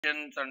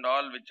and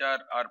all, which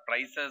are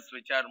prices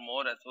which are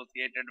more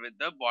associated with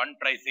the bond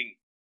pricing,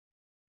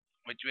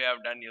 which we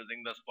have done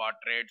using the spot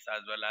rates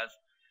as well as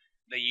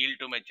the yield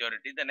to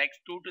maturity. The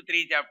next 2 to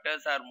 3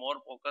 chapters are more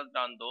focused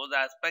on those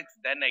aspects.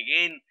 Then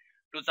again,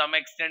 to some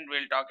extent,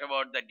 we'll talk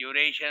about the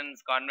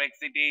durations,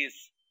 convexities,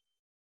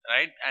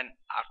 right? And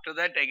after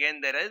that, again,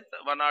 there is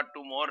one or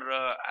two more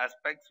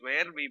aspects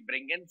where we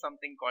bring in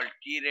something called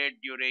key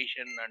rate,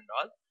 duration and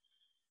all,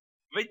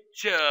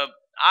 which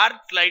are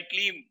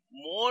slightly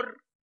more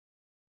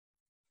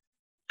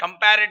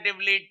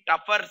comparatively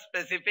tougher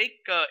specific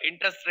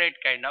interest rate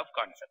kind of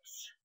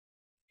concepts,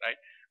 right?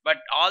 But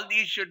all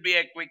these should be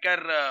a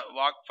quicker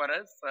walk for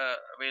us.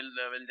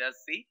 We'll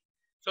just see.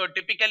 So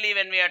typically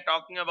when we are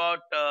talking about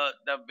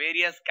the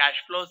various cash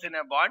flows in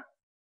a bond,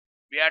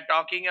 we are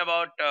talking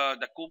about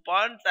the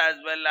coupons as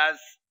well as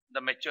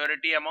the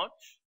maturity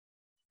amounts.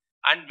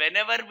 And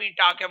whenever we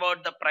talk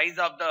about the price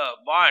of the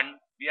bond,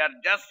 we are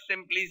just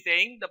simply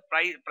saying the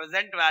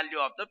present value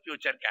of the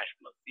future cash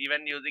flows.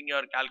 Even using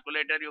your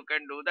calculator, you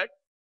can do that.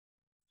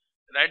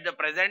 Right, the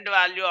present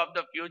value of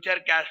the future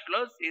cash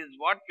flows is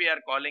what we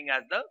are calling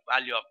as the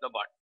value of the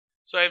bond.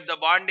 So if the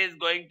bond is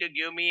going to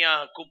give me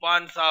a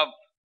coupons of,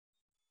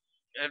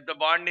 if the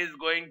bond is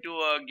going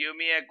to give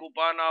me a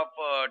coupon of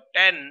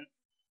 10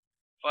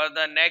 for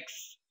the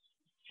next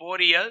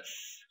 4 years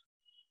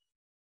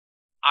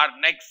or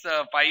next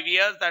 5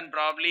 years, and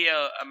probably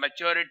a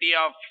maturity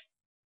of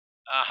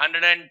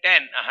 100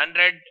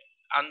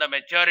 on the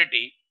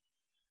maturity,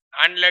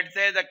 and let's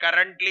say the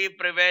currently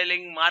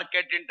prevailing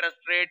market interest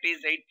rate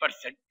is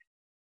 8%.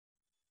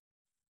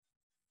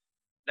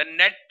 The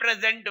net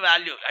present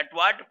value, at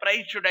what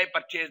price should I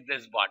purchase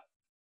this bond?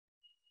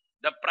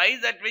 The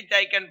price at which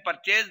I can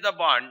purchase the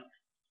bond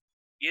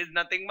is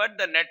nothing but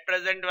the net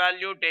present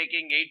value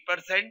taking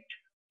 8%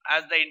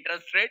 as the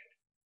interest rate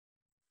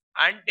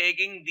and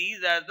taking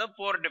these as the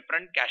 4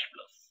 different cash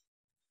flows.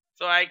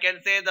 So I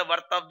can say the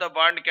worth of the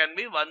bond can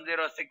be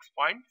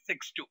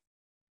 106.62.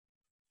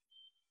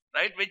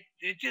 Right,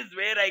 which is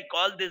where I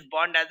call this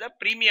bond as a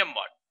premium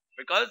bond,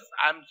 because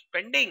I am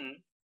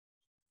spending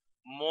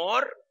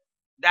more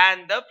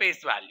than the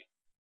face value.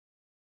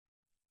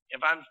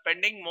 If I am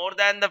spending more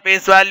than the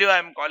face value, I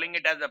am calling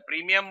it as a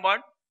premium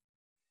bond.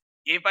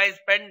 If I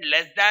spend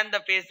less than the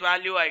face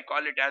value, I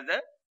call it as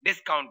a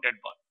discounted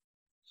bond.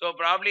 So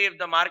probably if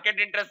the market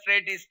interest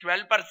rate is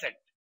 12%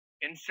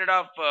 instead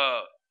of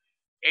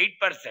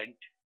 8%,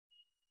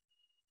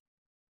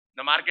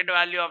 the market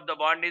value of the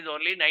bond is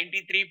only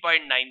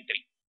 93.93,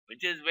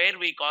 which is where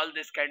we call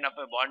this kind of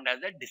a bond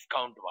as a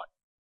discount bond.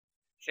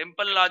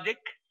 Simple logic.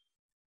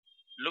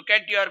 Look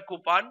at your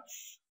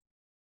coupons,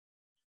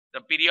 the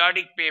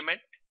periodic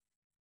payment.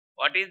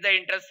 What is the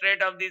interest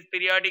rate of this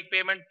periodic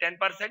payment? 10%.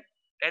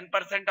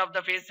 10% of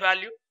the face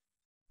value.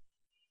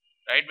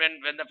 Right?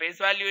 When the face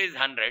value is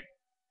 100,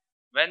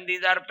 when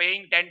these are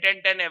paying 10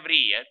 every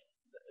year,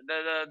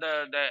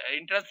 the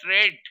interest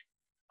rate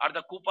or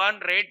the coupon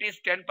rate is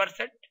 10%.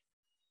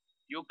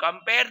 You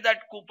compare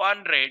that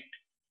coupon rate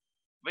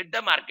with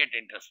the market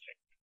interest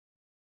rate.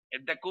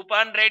 If the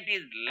coupon rate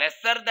is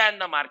lesser than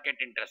the market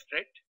interest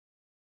rate,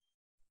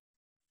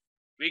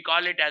 we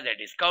call it as a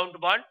discount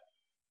bond.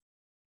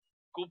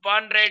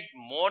 Coupon rate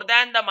more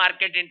than the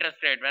market interest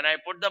rate, when I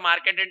put the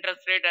market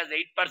interest rate as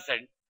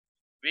 8%,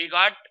 we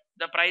got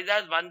the price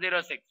as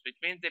 106, which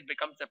means it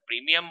becomes a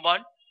premium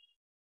bond.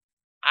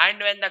 And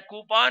when the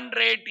coupon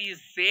rate is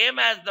same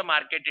as the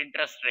market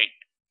interest rate,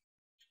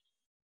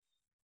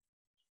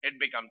 it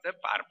becomes a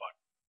par bond.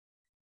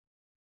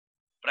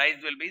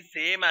 Price will be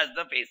same as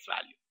the face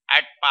value,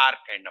 at par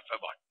kind of a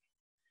bond.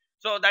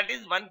 So that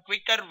is one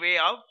quicker way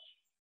of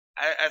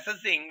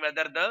assessing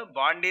whether the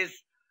bond is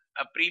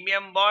a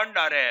premium bond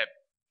or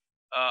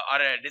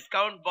a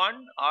discount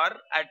bond or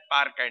at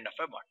par kind of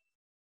a bond.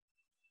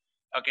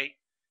 Okay.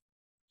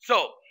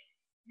 So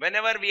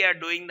whenever we are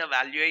doing the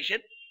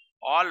valuation,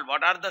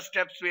 what are the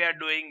steps we are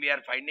doing? We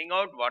are finding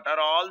out what are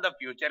all the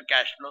future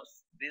cash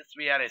flows. This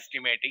we are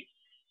estimating.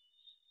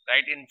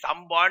 Right, in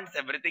some bonds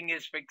everything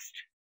is fixed.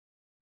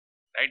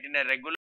 Right, in a regular